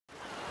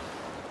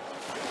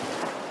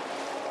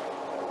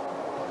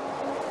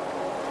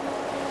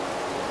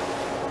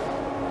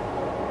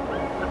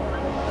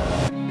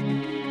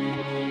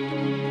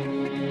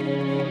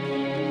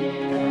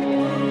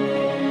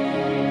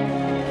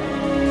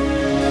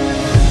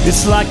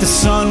It's like the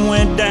sun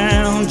went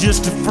down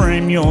just to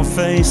frame your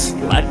face,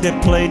 like they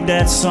played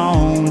that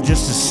song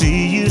just to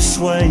see you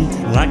sway,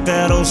 like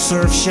that old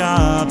surf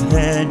shop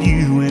had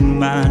you in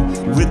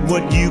mind, with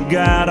what you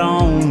got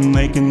on,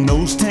 making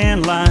those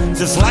tan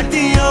lines. It's like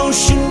the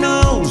ocean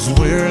knows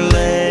we're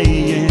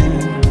laying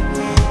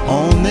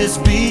on this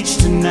beach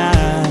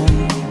tonight.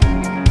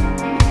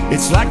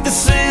 It's like the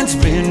sand's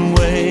been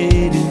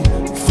waiting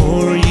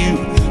for you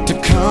to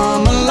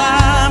come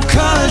alive,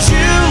 'cause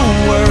you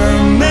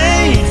were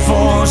made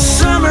for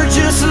summer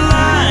just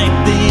like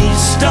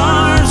these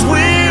stars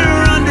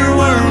we're under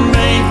were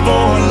made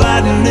for,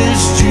 lighting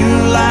this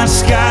July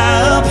sky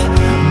up,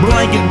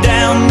 blanket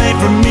down made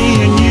for me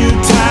and you,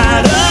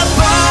 tied up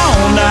all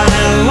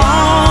night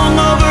long,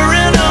 over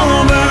and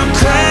over,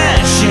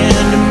 crash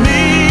into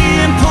me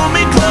and pull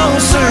me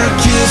closer,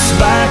 kiss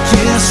by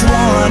kiss,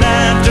 one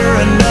after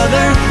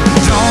another.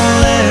 Don't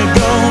let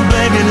go,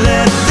 baby,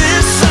 let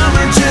this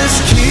summer just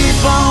keep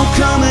on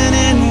coming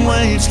in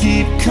waves,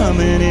 keep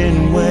coming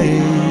in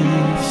waves.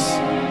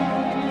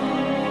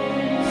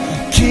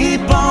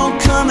 Keep on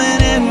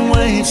coming in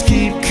waves,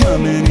 keep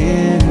coming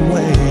in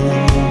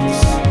waves.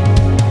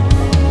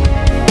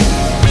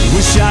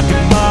 Wish I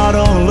could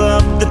bottle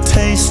up the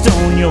taste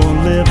on your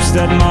lips,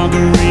 that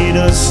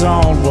margarita,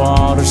 salt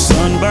water,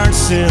 sunburnt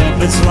sip.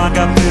 It's like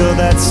I feel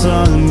that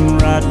sun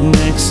right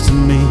next to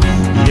me.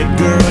 Yeah,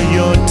 girl,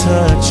 your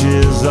touch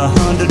is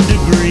 100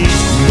 degrees.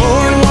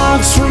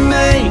 Boardwalks were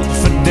made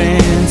for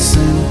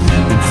dancing,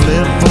 and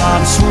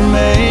flip-flops were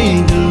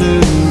made to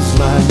lose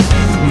life.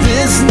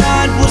 This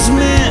night was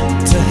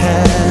meant to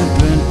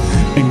happen,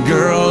 and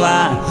girl,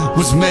 I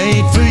was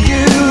made for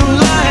you,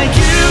 like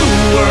you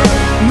were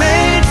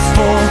made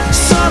for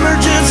summer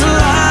just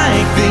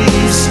like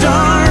these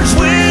stars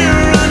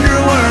we're under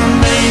were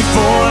made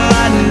for,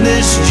 lighting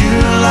this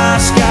July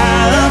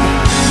sky up,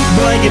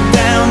 blanket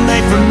down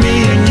made for me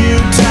and you,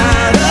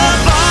 tied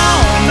up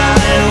all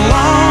night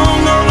long,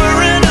 over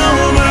and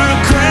over,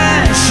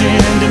 crash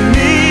into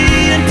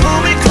me and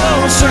pull me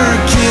closer,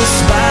 kiss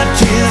by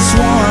kiss,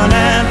 one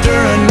after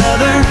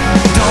another.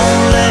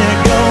 Don't let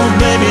go,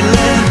 baby,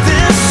 let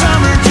this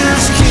summer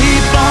just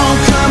keep on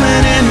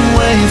coming in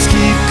waves,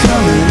 keep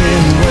coming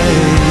in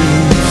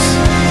waves.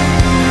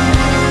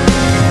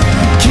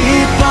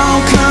 Keep on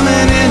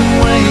coming in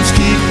waves,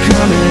 keep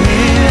coming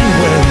in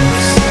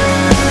waves.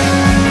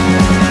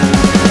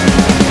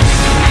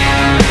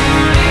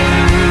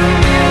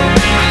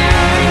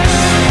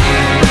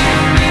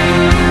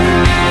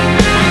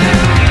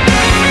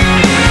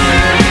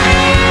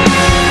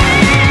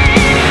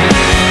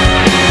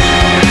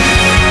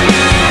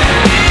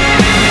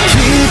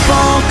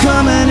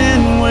 Coming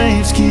in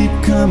waves, keep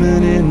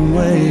coming in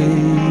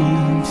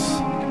waves.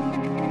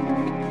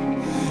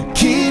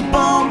 Keep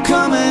on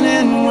coming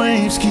in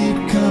waves,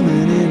 keep